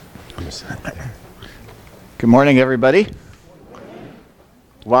Good morning, everybody.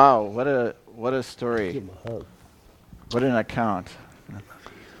 Wow, what a story. What an account.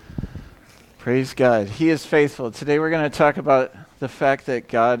 Praise God. He is faithful. Today we're going to talk about the fact that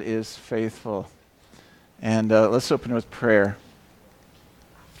God is faithful. And let's open with prayer.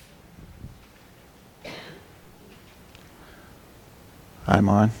 I'm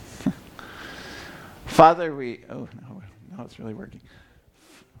on. Father, now it's really working.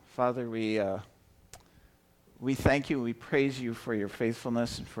 Father, we thank you, we praise you for your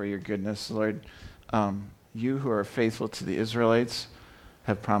faithfulness and for your goodness, Lord. You who are faithful to the Israelites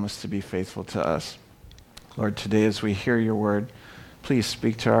have promised to be faithful to us. Lord, today as we hear your word, please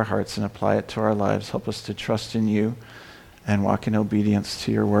speak to our hearts and apply it to our lives. Help us to trust in you and walk in obedience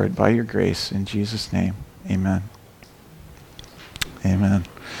to your word by your grace. In Jesus' name, amen. Amen.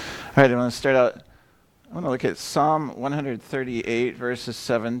 All right, I want to start out. I want to look at Psalm 138, verses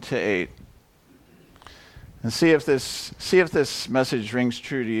 7 to 8. And see if this message rings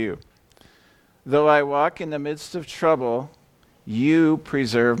true to you. Though I walk in the midst of trouble, you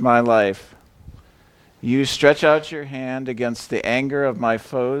preserve my life. You stretch out your hand against the anger of my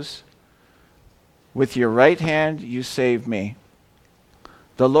foes. With your right hand you save me.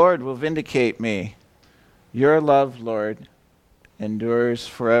 The Lord will vindicate me. Your love, Lord, endures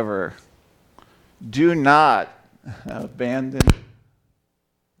forever. Do not abandon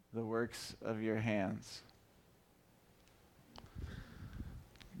the works of your hands.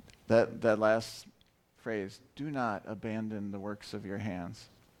 That last phrase, do not abandon the works of your hands.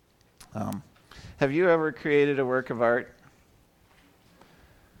 Have you ever created a work of art?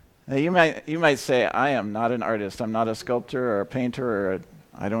 Now you might say, I am not an artist. I'm not a sculptor or a painter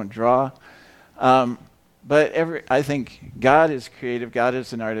I don't draw. But I think God is creative. God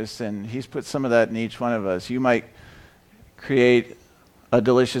is an artist, and he's put some of that in each one of us. You might create a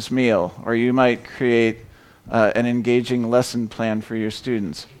delicious meal, or you might create an engaging lesson plan for your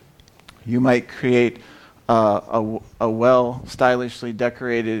students. You might create a well stylishly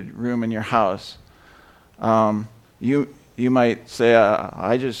decorated room in your house. You might say,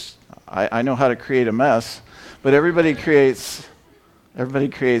 I know how to create a mess, but everybody creates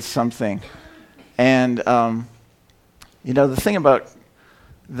something. And the thing about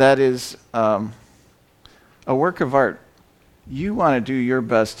that is a work of art. You want to do your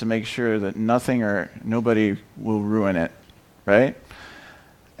best to make sure that nothing or nobody will ruin it, right?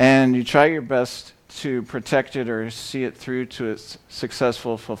 And you try your best to protect it or see it through to its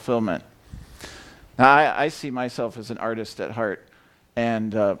successful fulfillment. Now, I see myself as an artist at heart,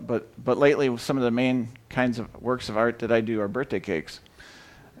 and but lately some of the main kinds of works of art that I do are birthday cakes,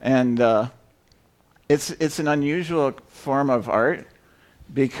 and it's an unusual form of art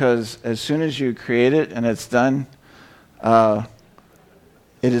because as soon as you create it and it's done, it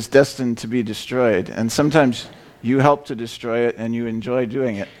is destined to be destroyed, and sometimes you help to destroy it and you enjoy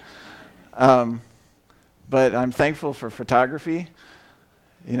doing it. But I'm thankful for photography,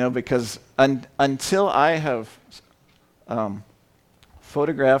 because until I have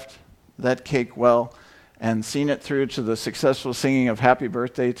photographed that cake well and seen it through to the successful singing of Happy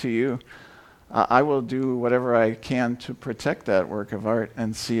Birthday to you, I will do whatever I can to protect that work of art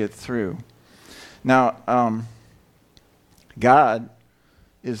and see it through. Now, God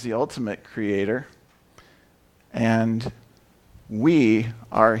is the ultimate creator, and we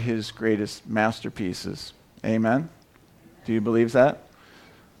are his greatest masterpieces. Amen? Do you believe that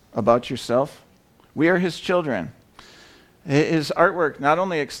about yourself? We are his children. His artwork not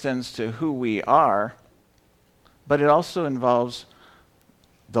only extends to who we are, but it also involves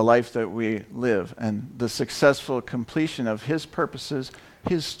the life that we live and the successful completion of his purposes,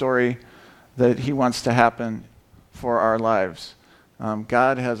 his story that he wants to happen for our lives.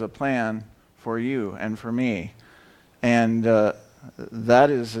 God has a plan for you and for me, and that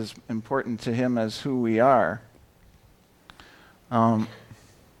is as important to him as who we are.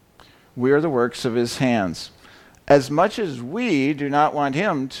 We are the works of his hands. As much as we do not want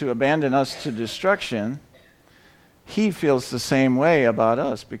him to abandon us to destruction, he feels the same way about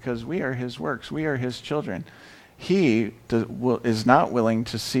us because we are his works. We are his children. He is not willing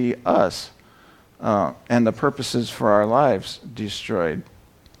to see us and the purposes for our lives destroyed.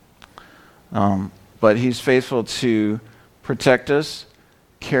 But he's faithful to protect us,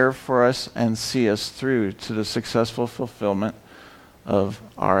 care for us, and see us through to the successful fulfillment of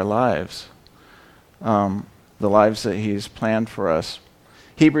our lives, the lives that he's planned for us.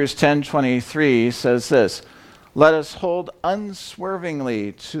 Hebrews 10:23 says this, "Let us hold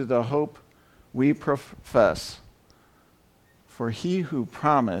unswervingly to the hope we profess, for he who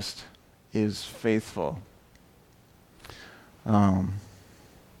promised is faithful."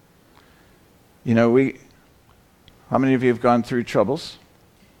 You know, how many of you have gone through troubles?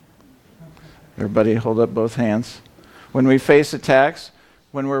 Everybody hold up both hands. When we face attacks,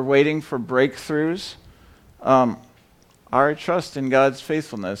 when we're waiting for breakthroughs, our trust in God's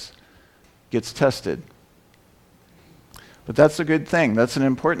faithfulness gets tested. But that's a good thing. That's an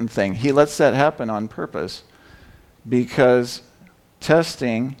important thing. He lets that happen on purpose because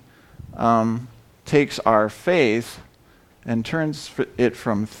testing takes our faith and turns it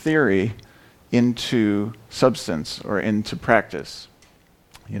from theory into substance or into practice.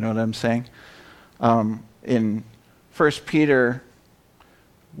 You know what I'm saying? In 1 Peter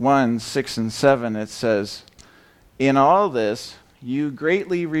 1, 6 and 7, it says, "In all this you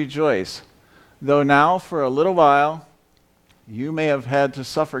greatly rejoice, though now for a little while you may have had to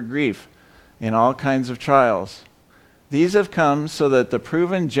suffer grief in all kinds of trials. These have come so that the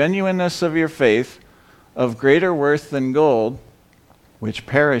proven genuineness of your faith, of greater worth than gold, which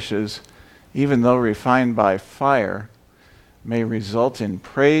perishes, even though refined by fire, may result in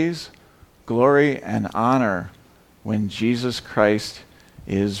praise, glory, and honor when Jesus Christ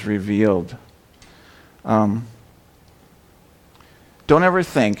is revealed." Don't ever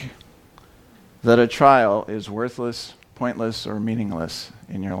think that a trial is worthless, pointless, or meaningless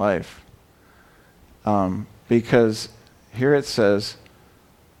in your life. Because here it says,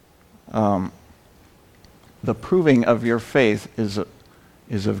 the proving of your faith is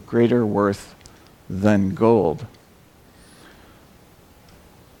of greater worth than gold.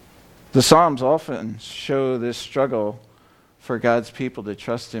 The Psalms often show this struggle for God's people to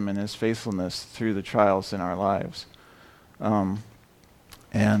trust Him in His faithfulness through the trials in our lives.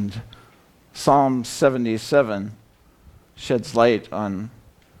 And Psalm 77 sheds light on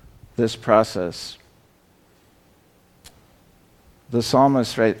this process. The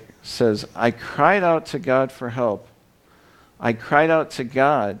psalmist says, "I cried out to God for help. I cried out to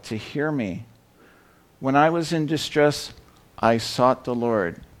God to hear me. When I was in distress, I sought the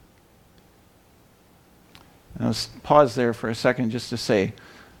Lord." And I'll pause there for a second just to say,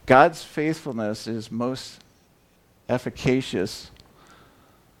 God's faithfulness is most efficacious.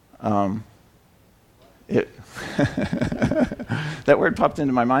 That word popped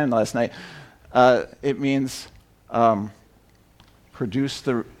into my mind last night. It means will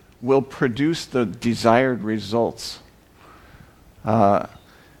produce the desired results.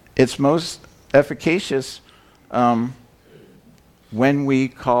 It's most efficacious when we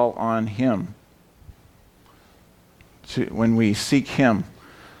call on Him, when we seek Him.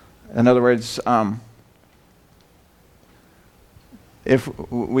 In other words, if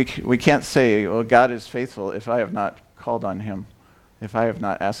we can't say, "Well, God is faithful," if I have not called on Him, if I have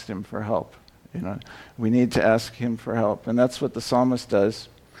not asked Him for help. We need to ask Him for help, and that's what the psalmist does.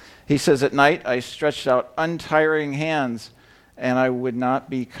 He says, "At night I stretched out untiring hands, and I would not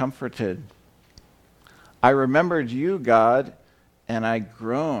be comforted. I remembered you, God, and I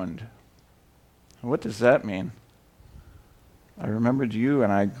groaned." What does that mean? I remembered you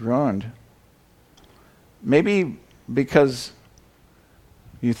and I groaned. Maybe because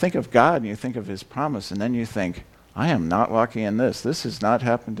you think of God and you think of His promise, and then you think, I am not walking in this. This has not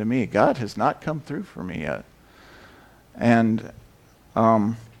happened to me. God has not come through for me yet. And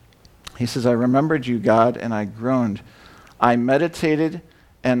he says, "I remembered you, God, and I groaned. I meditated,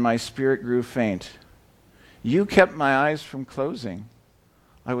 and my spirit grew faint. You kept my eyes from closing.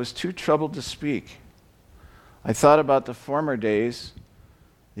 I was too troubled to speak. I thought about the former days,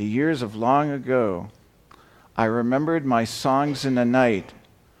 the years of long ago. I remembered my songs in the night.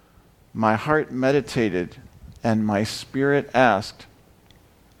 My heart meditated, and my spirit asked,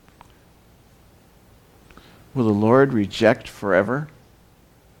 will the Lord reject forever?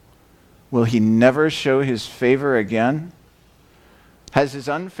 Will He never show His favor again? Has His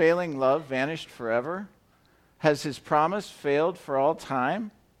unfailing love vanished forever? Has His promise failed for all time?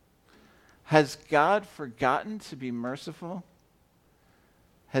 Has God forgotten to be merciful?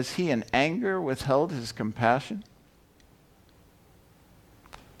 Has He in anger withheld His compassion?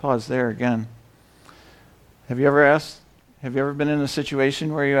 Pause there again. Have you ever been in a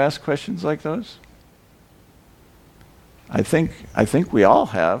situation where you ask questions like those? I think we all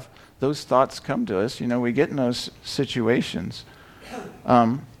have. Those thoughts come to us. We get in those situations.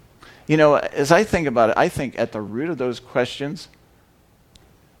 As I think about it, I think at the root of those questions,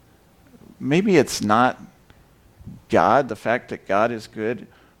 maybe it's not God, the fact that God is good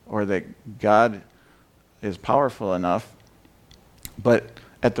or that God is powerful enough, but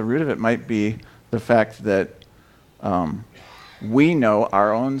at the root of it might be the fact that we know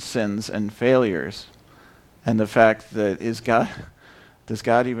our own sins and failures, and the fact that does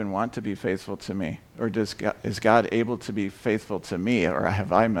God even want to be faithful to me? Or is God able to be faithful to me? Or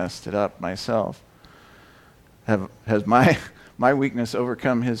have I messed it up myself? Has my weakness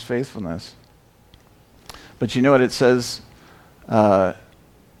overcome his faithfulness? But you know what it says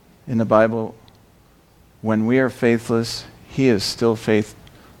in the Bible? When we are faithless, he is still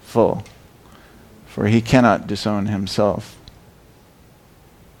faithful, for he cannot disown himself.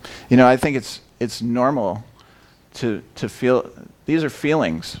 You know, I think it's normal to feel, these are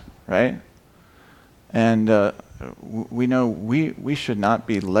feelings, right? And we know we should not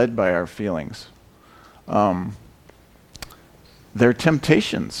be led by our feelings. They're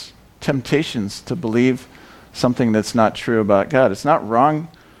temptations to believe something that's not true about God. It's not wrong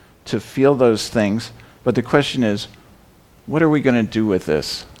to feel those things, but the question is, what are we going to do with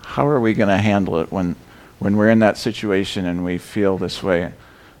this? How are we going to handle it when we're in that situation and we feel this way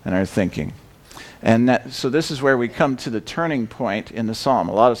in our thinking? And so this is where we come to the turning point in the psalm.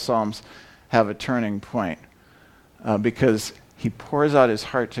 A lot of psalms have a turning point because he pours out his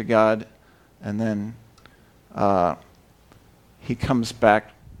heart to God, and then he comes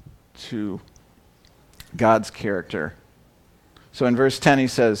back to God's character. So in verse 10 he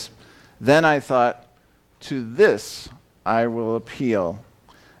says, "Then I thought, to this I will appeal,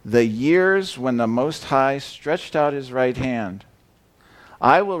 the years when the Most High stretched out his right hand.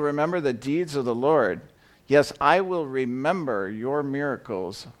 I will remember the deeds of the Lord. Yes, I will remember your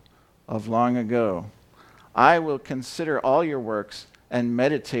miracles of long ago. I will consider all your works and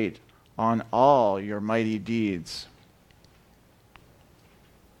meditate on all your mighty deeds."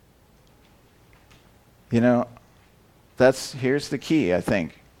 You know, here's the key, I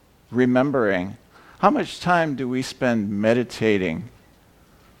think. Remembering. How much time do we spend meditating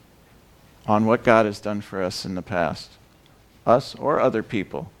on what God has done for us in the past? Us or other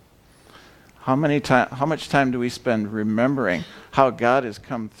people? How much time do we spend remembering how God has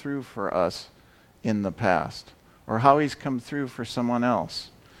come through for us in the past, or how he's come through for someone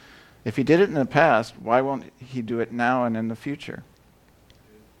else? If he did it in the past, why won't he do it now and in the future?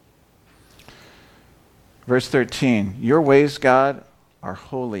 Verse 13, "Your ways, God, are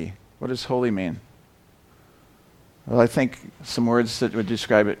holy." What does holy mean? Well, I think some words that would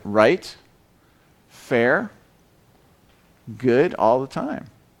describe it: right, fair, good all the time.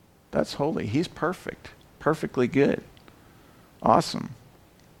 That's holy. He's perfect, perfectly good. Awesome.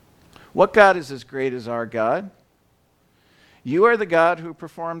 What God is as great as our God? You are the God who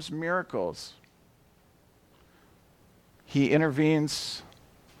performs miracles. He intervenes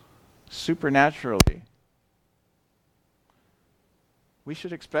supernaturally. We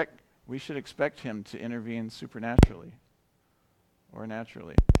should expect him to intervene supernaturally or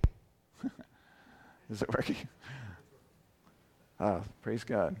naturally. Is it working? Praise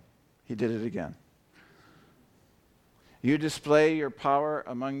God. He did it again. You display your power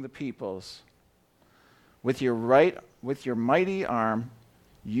among the peoples. With your mighty arm,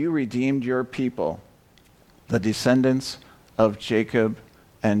 you redeemed your people, the descendants of Jacob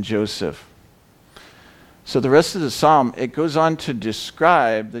and Joseph. So the rest of the psalm, it goes on to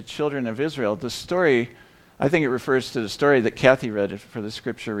describe the children of Israel. The story, I think it refers to the story that Kathy read for the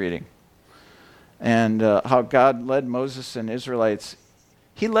scripture reading. And how God led Moses and Israelites.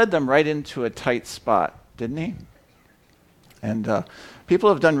 He led them right into a tight spot, didn't he? And people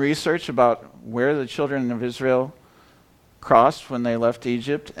have done research about where the children of Israel crossed when they left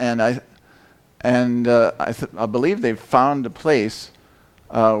Egypt, and I believe they've found a place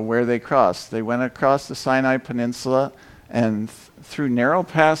where they crossed. They went across the Sinai Peninsula and through narrow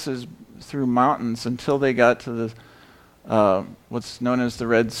passes through mountains until they got to the what's known as the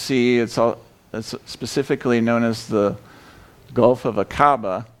Red Sea. It's specifically known as the Gulf of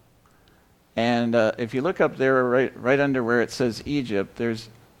Aqaba. And if you look up there, right under where it says Egypt,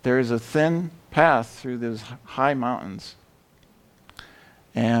 there's a thin path through those high mountains,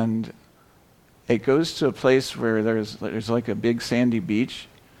 and it goes to a place where there's like a big sandy beach,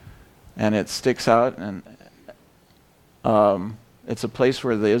 and it sticks out, and it's a place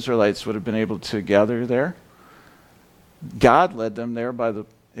where the Israelites would have been able to gather there. God led them there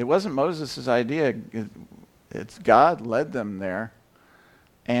it wasn't Moses' idea. It's God led them there.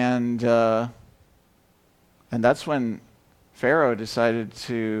 And that's when Pharaoh decided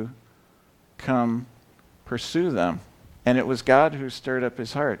to come pursue them. And it was God who stirred up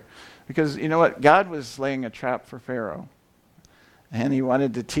his heart. Because you know what? God was laying a trap for Pharaoh. And he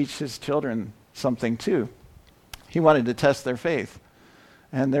wanted to teach his children something too. He wanted to test their faith.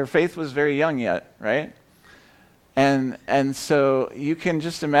 And their faith was very young yet, right? And so you can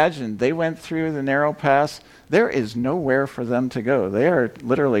just imagine, they went through the narrow pass. There is nowhere for them to go. They are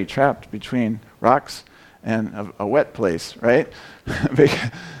literally trapped between rocks and a wet place, right?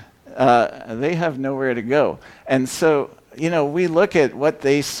 They have nowhere to go. And so, we look at what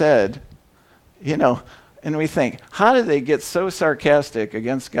they said, and we think, how did they get so sarcastic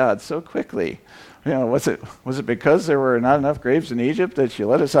against God so quickly? Was it because there were not enough graves in Egypt that you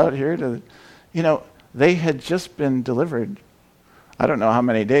let us out here to, they had just been delivered. I don't know how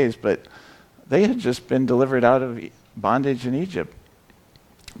many days, but they had just been delivered out of bondage in Egypt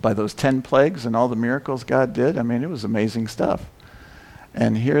by those 10 plagues and all the miracles God did. I mean, it was amazing stuff.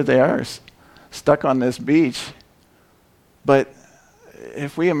 And here they are, stuck on this beach. But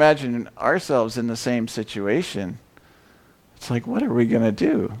if we imagine ourselves in the same situation, it's like, what are we going to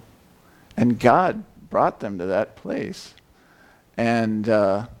do? And God brought them to that place. And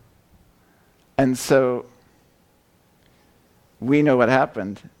so we know what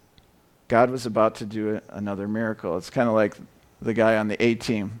happened. God was about to do another miracle. It's kind of like the guy on the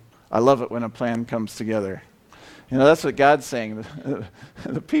A-team. I love it when a plan comes together. That's what God's saying.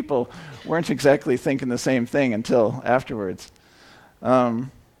 The people weren't exactly thinking the same thing until afterwards.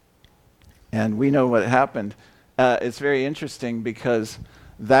 And we know what happened. It's very interesting because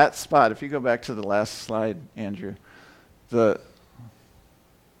that spot, if you go back to the last slide, Andrew, that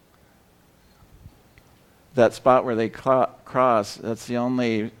spot where they cross, that's the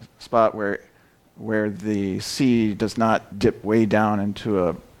only spot where the sea does not dip way down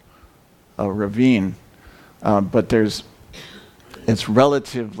into a ravine. But it's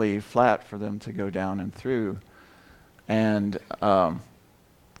relatively flat for them to go down and through. And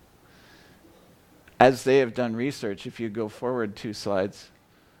as they have done research, if you go forward 2 slides,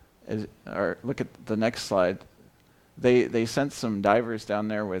 or look at the next slide, they sent some divers down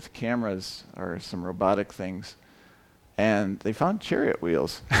there with cameras or some robotic things, and they found chariot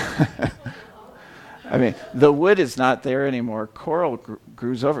wheels. I mean, the wood is not there anymore. Coral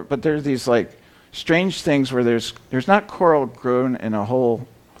grows over it, but there's these strange things where there's not coral grown in a whole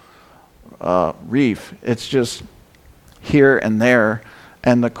reef. It's just here and there,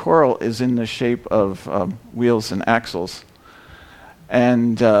 and the coral is in the shape of wheels and axles.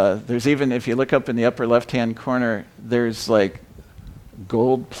 And there's even, if you look up in the upper left-hand corner, there's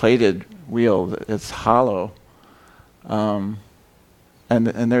gold-plated wheel that's hollow, and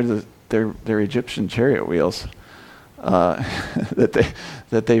they're Egyptian chariot wheels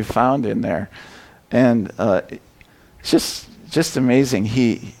that they found in there. And it's just amazing.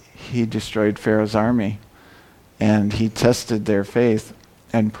 He destroyed Pharaoh's army, and he tested their faith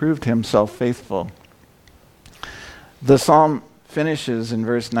and proved himself faithful. The psalm finishes in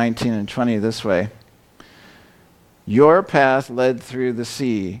verse 19 and 20 this way: Your path led through the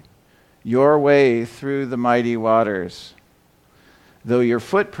sea, your way through the mighty waters, though your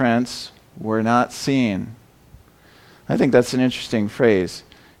footprints were not seen. I think that's an interesting phrase.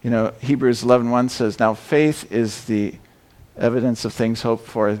 Hebrews 11:1 says, now faith is the evidence of things hoped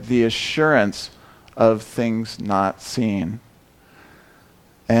for, the assurance of things not seen.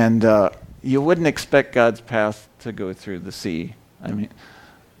 And you wouldn't expect God's path to go through the sea.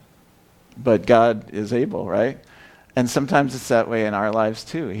 But God is able, right? And sometimes it's that way in our lives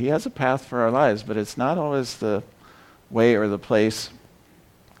too. He has a path for our lives, but it's not always the way or the place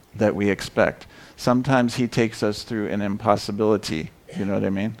that we expect. Sometimes he takes us through an impossibility, you know what I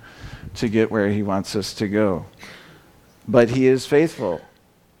mean, to get where he wants us to go. But he is faithful.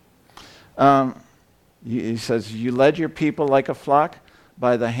 He says, you led your people like a flock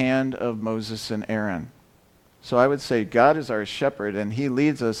by the hand of Moses and Aaron. So I would say God is our shepherd, and he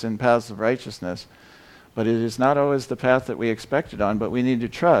leads us in paths of righteousness. But it is not always the path that we expected on, but we need to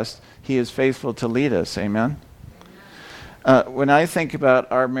trust he is faithful to lead us. Amen? When I think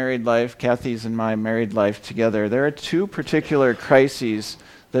about our married life, Kathy's and my married life together, there are 2 particular crises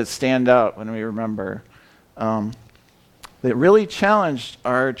that stand out when we remember that really challenged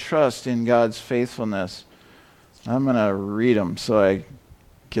our trust in God's faithfulness. I'm going to read them so I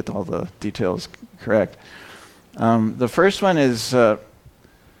get all the details correct. The first one is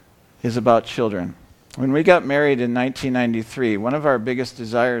about children. When we got married in 1993, one of our biggest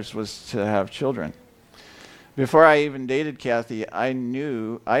desires was to have children. Before I even dated Kathy, I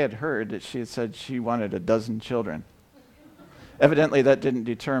had heard that she had said she wanted 12 children. Evidently, that didn't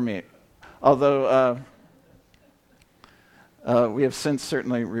deter me. Although we have since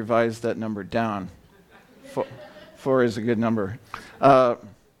certainly revised that number down. 4 is a good number.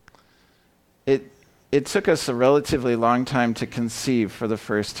 It took us a relatively long time to conceive for the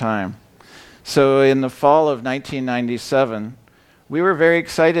first time. So in the fall of 1997, we were very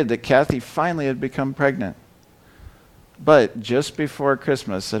excited that Kathy finally had become pregnant. But just before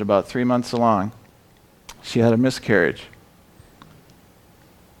Christmas, at about 3 months along, she had a miscarriage.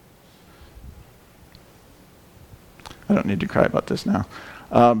 I don't need to cry about this now.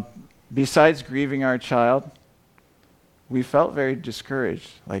 Besides grieving our child, we felt very discouraged.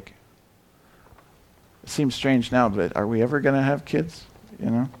 Like, it seems strange now, but are we ever going to have kids?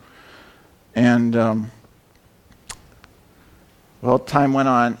 And well, time went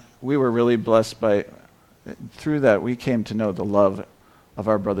on. We were really blessed through that we came to know the love of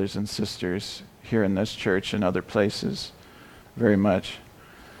our brothers and sisters here in this church and other places very much.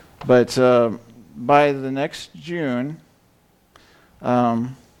 But by the next June,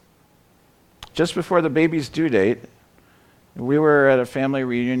 just before the baby's due date, we were at a family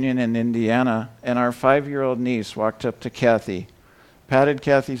reunion in Indiana, and our 5-year-old niece walked up to Kathy, patted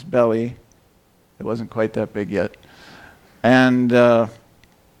Kathy's belly. It wasn't quite that big yet. And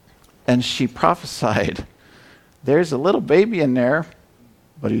she prophesied, "There's a little baby in there,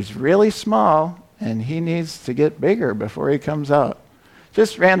 but he's really small, and he needs to get bigger before he comes out."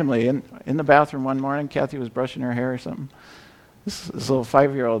 Just randomly, in the bathroom one morning, Kathy was brushing her hair or something. This little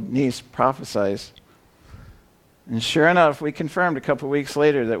 5-year-old niece prophesies. And sure enough, we confirmed a couple weeks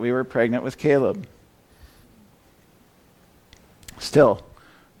later that we were pregnant with Caleb. Still,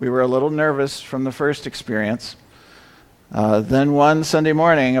 we were a little nervous from the first experience. Then one Sunday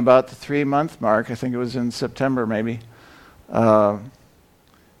morning, about the 3-month mark, I think it was in September maybe,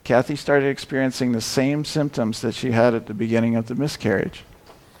 Kathy started experiencing the same symptoms that she had at the beginning of the miscarriage.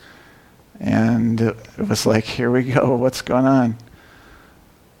 And it was like, here we go, what's going on?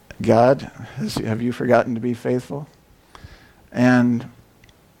 God, have you forgotten to be faithful? And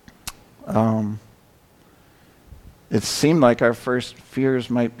it seemed like our first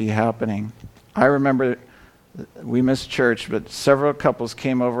fears might be happening. I remember we missed church, but several couples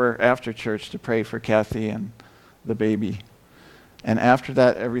came over after church to pray for Kathy and the baby. And after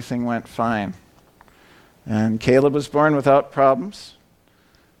that, everything went fine. And Caleb was born without problems.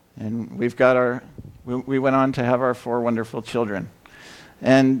 And we went on to have our 4 wonderful children.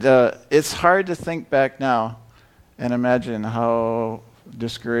 And it's hard to think back now and imagine how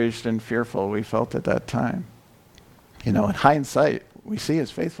discouraged and fearful we felt at that time. In hindsight, we see his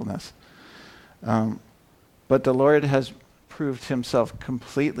faithfulness. But the Lord has proved himself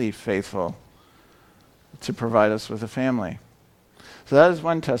completely faithful to provide us with a family. So that is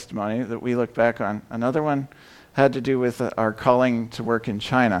one testimony that we look back on. Another one had to do with our calling to work in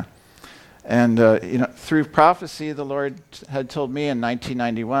China. And through prophecy, the Lord had told me in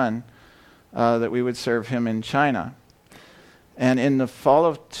 1991 that we would serve him in China. And in the fall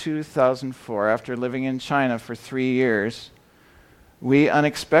of 2004, after living in China for 3 years, we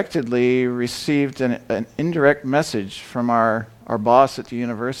unexpectedly received an indirect message from our boss at the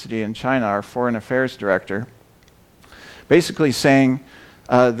university in China, our foreign affairs director, basically saying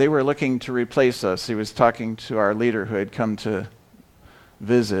they were looking to replace us. He was talking to our leader who had come to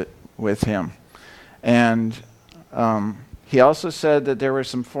visit with him. And he also said that there were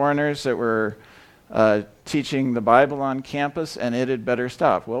some foreigners that were teaching the Bible on campus, and it had better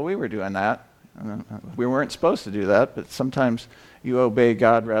stop. Well, we were doing that. We weren't supposed to do that, but sometimes you obey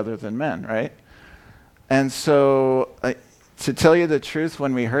God rather than men, right? And so, to tell you the truth,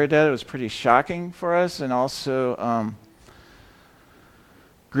 when we heard that, it was pretty shocking for us, and also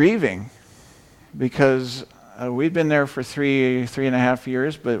grieving, because we'd been there for three and a half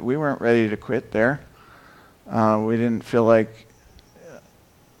years, but we weren't ready to quit there. We didn't feel like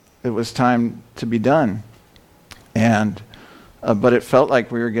it was time to be done, and but it felt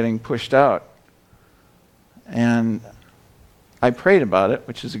like we were getting pushed out. And I prayed about it,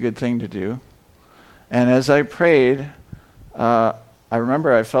 which is a good thing to do. And as I prayed, I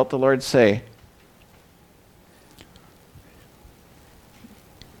remember I felt the Lord say,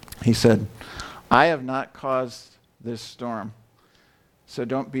 he said, "I have not caused this storm, so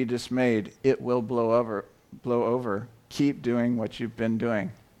don't be dismayed. It will blow over. Keep doing what you've been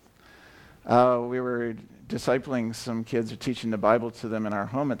doing." We were discipling some kids, or teaching the Bible to them in our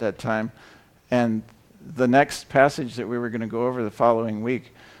home at that time, and the next passage that we were going to go over the following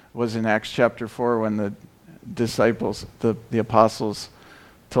week was in Acts chapter 4, when the disciples, the apostles,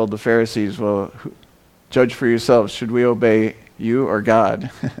 told the Pharisees, "Well, judge for yourselves. Should we obey you or God?"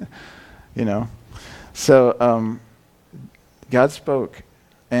 So God spoke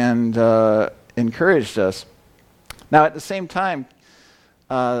and encouraged us. Now, at the same time,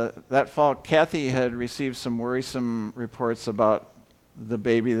 that fall, Kathy had received some worrisome reports about the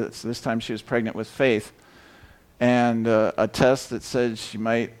baby. This time she was pregnant with Faith, and a test that said she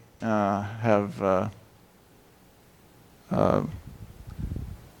might have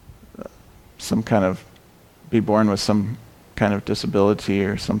some kind of, be born with some kind of disability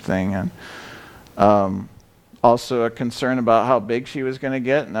or something, and also a concern about how big she was going to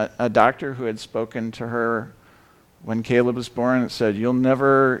get. And a doctor who had spoken to her when Caleb was born, it said, "You'll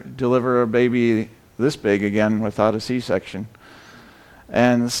never deliver a baby this big again without a C-section,"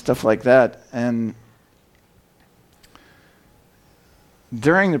 and stuff like that. And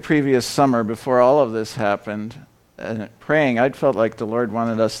during the previous summer, before all of this happened, and praying, I'd felt like the Lord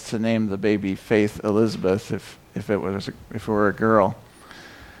wanted us to name the baby Faith Elizabeth if it were a girl.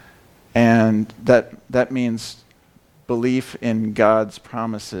 And that means belief in God's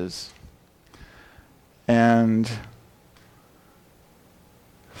promises. And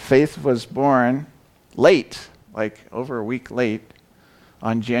Faith was born late, like over a week late,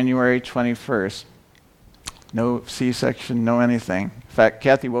 on January 21st. No C-section, no anything. In fact,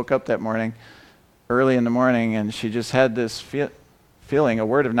 Kathy woke up that morning, early in the morning, and she just had this feeling, a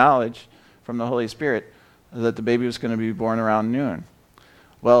word of knowledge from the Holy Spirit, that the baby was going to be born around noon.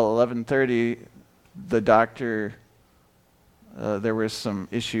 Well, 11:30, the doctor, there were some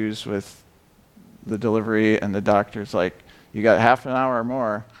issues with the delivery, and the doctor's like, "You got half an hour or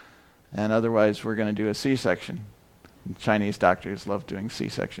more, and otherwise we're going to do a C-section." Chinese doctors love doing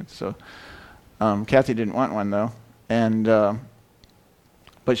C-sections. So Kathy didn't want one, though. And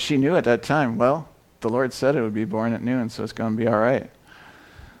but she knew at that time, well, the Lord said it would be born at noon, so it's going to be all right.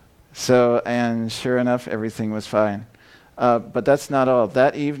 So, and sure enough, everything was fine. But that's not all.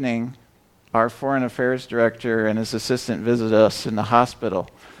 That evening, our foreign affairs director and his assistant visited us in the hospital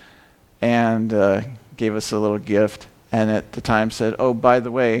and gave us a little gift. And at the time said, "Oh, by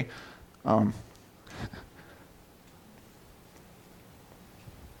the way,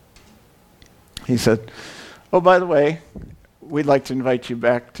 he said, "Oh, by the way, we'd like to invite you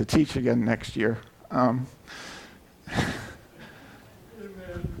back to teach again next year."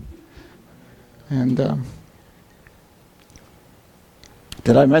 And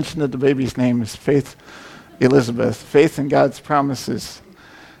did I mention that the baby's name is Faith Elizabeth? Faith in God's promises.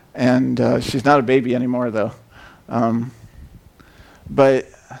 And she's not a baby anymore, though. But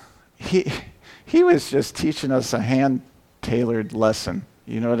he was just teaching us a hand-tailored lesson.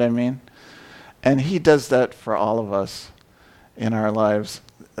 You know what I mean? And he does that for all of us in our lives.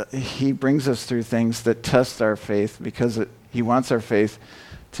 He brings us through things that test our faith because he wants our faith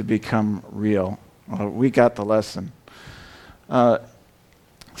to become real. We got the lesson.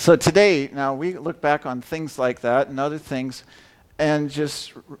 So today, now we look back on things like that and other things, and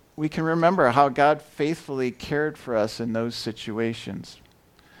just we can remember how God faithfully cared for us in those situations.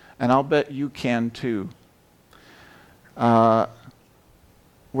 And I'll bet you can too.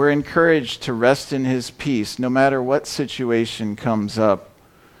 We're encouraged to rest in his peace no matter what situation comes up,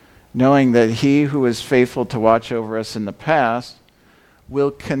 knowing that he who is faithful to watch over us in the past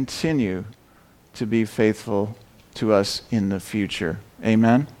will continue to be faithful to us in the future.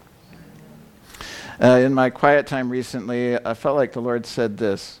 Amen? In my quiet time recently, I felt like the Lord said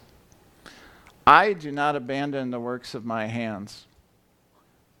this: "I do not abandon the works of my hands,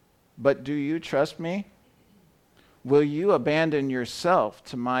 but do you trust me? Will you abandon yourself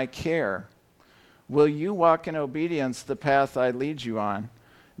to my care? Will you walk in obedience the path I lead you on,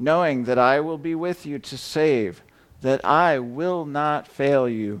 knowing that I will be with you to save, that I will not fail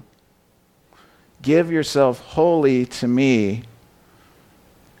you? Give yourself wholly to me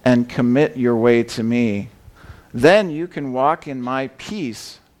and commit your way to me. Then you can walk in my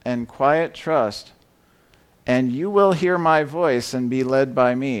peace and quiet trust, and you will hear my voice and be led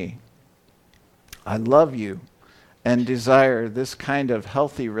by me. I love you and desire this kind of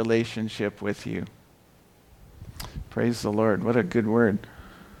healthy relationship with you." Praise the Lord. What a good word.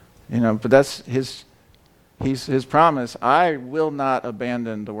 But that's his promise. I will not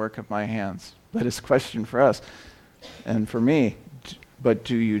abandon the work of my hands. But his question for us and for me, but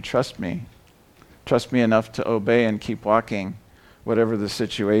do you trust me? Trust me enough to obey and keep walking, whatever the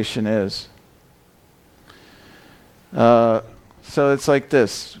situation is. So it's like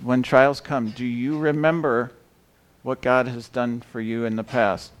this. When trials come, do you remember what God has done for you in the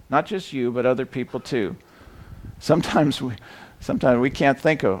past? Not just you, but other people too. Sometimes we can't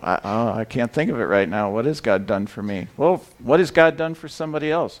think of, I can't think of it right now. What has God done for me? Well, what has God done for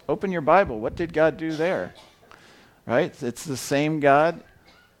somebody else? Open your Bible. What did God do there? Right? It's the same God,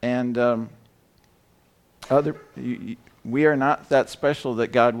 and we are not that special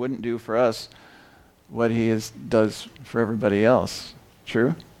that God wouldn't do for us what he does for everybody else.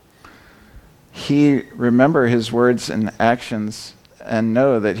 True? Remember his words and actions and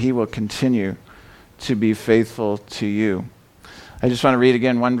know that he will continue to be faithful to you. I just want to read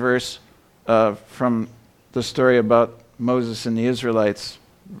again one verse from the story about Moses and the Israelites.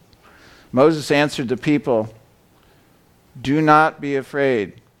 Moses answered the people, "Do not be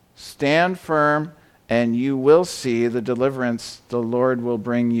afraid. Stand firm, and you will see the deliverance the Lord will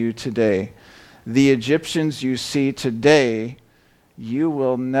bring you today. The Egyptians you see today, you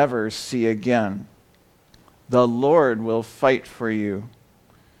will never see again. The Lord will fight for you.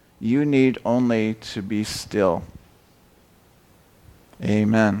 You need only to be still.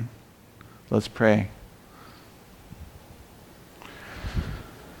 Amen. Let's pray.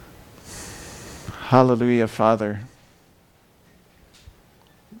 Hallelujah, Father.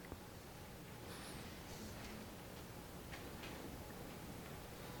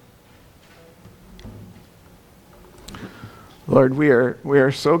 Lord, we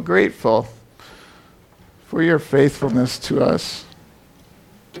are so grateful for your faithfulness to us.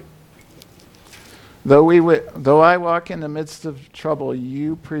 Though I walk in the midst of trouble,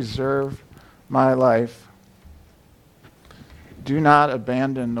 you preserve my life. Do not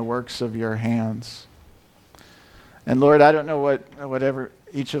abandon the works of your hands. And Lord, I don't know whatever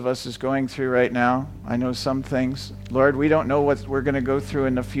each of us is going through right now. I know some things. Lord, we don't know what we're going to go through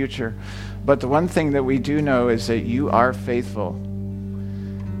in the future. But the one thing that we do know is that you are faithful.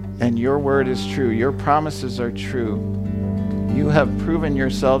 And your word is true. Your promises are true. You have proven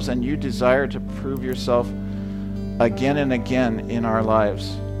yourselves, and you desire to prove yourself again and again in our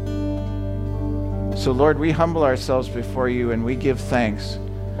lives. So Lord, we humble ourselves before you and we give thanks.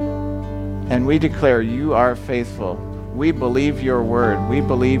 And we declare you are faithful. We believe your word. We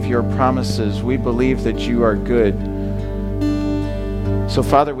believe your promises. We believe that you are good. So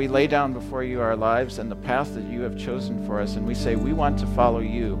Father, we lay down before you our lives and the path that you have chosen for us. And we say, we want to follow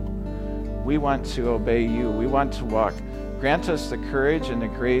you. We want to obey you. We want to walk. Grant us the courage and the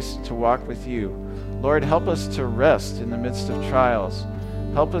grace to walk with you. Lord, help us to rest in the midst of trials.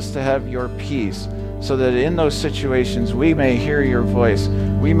 Help us to have your peace so that in those situations we may hear your voice.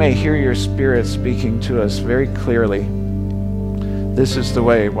 We may hear your Spirit speaking to us very clearly. This is the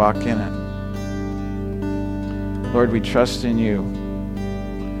way, walk in it. Lord, we trust in you.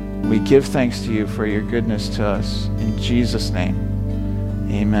 We give thanks to you for your goodness to us. In Jesus' name,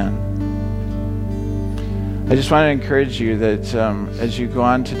 amen. I just want to encourage you that as you go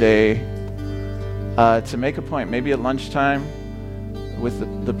on today, to make a point, maybe at lunchtime,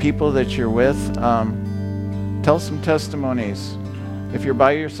 with the people that you're with, tell some testimonies. If you're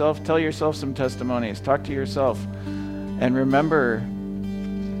by yourself, tell yourself some testimonies. Talk to yourself. And remember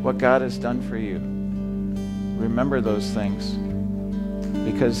what God has done for you. Remember those things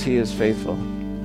because he is faithful.